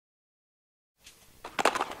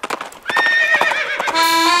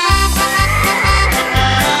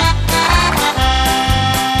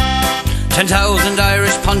10,000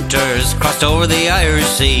 Irish punters crossed over the Irish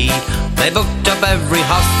Sea. They booked up every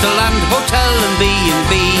hostel and hotel and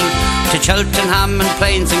B&B, to Cheltenham and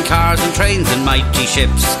planes and cars and trains and mighty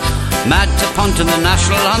ships. Mad to punt in the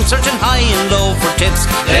national hunt, searching high and low for tips.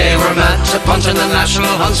 They were mad to punt in the national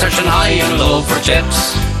hunt, searching high and low for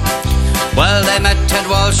tips. Well, they met Ted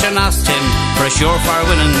Walsh and asked him for a surefire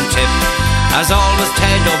winning tip. As always,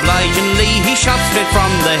 Ted obligingly, he shot straight from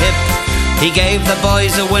the hip. He gave the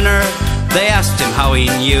boys a winner. They asked him how he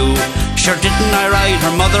knew. Sure didn't I ride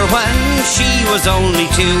her mother when she was only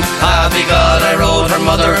 2? Ah, begod, I rode her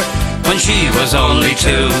mother when she was only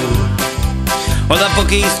 2. Well, the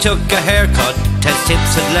bookies took a haircut, Ted's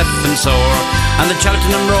tips had left them sore, and the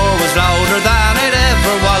Cheltenham roar was louder than it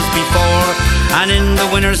ever was before. And in the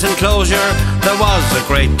winner's enclosure there was a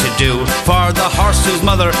great to-do, for the horse whose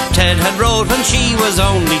mother Ted had rode when she was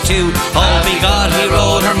only 2. Oh, begod, he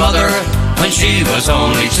rode her mother when she was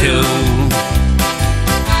only 2.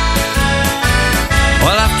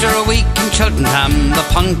 Well, after a week in Cheltenham, the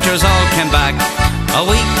punters all came back. A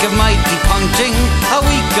week of mighty punting, a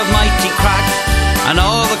week of mighty crack, and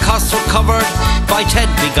all the costs were covered by Ted,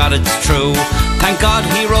 begod it's true. Thank God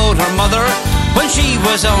he rode her mother when she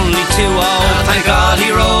was only 2. Oh, thank God he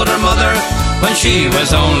rode her mother when she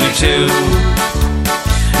was only 2.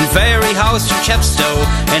 In Fairyhouse or Chepstow,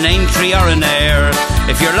 in Aintree or in Ayr,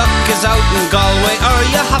 if your luck is out in Galway or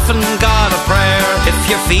you haven't got a prayer, if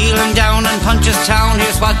you're feeling down in Punchestown,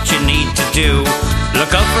 here's what you need to do. Look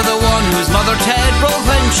out for the one whose mother Ted rode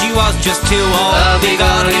when she was just 2. Oh,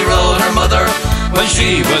 begod, he rode her mother when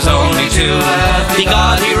she was only 2.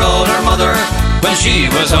 Begod, he rode her mother when she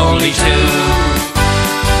was only 2.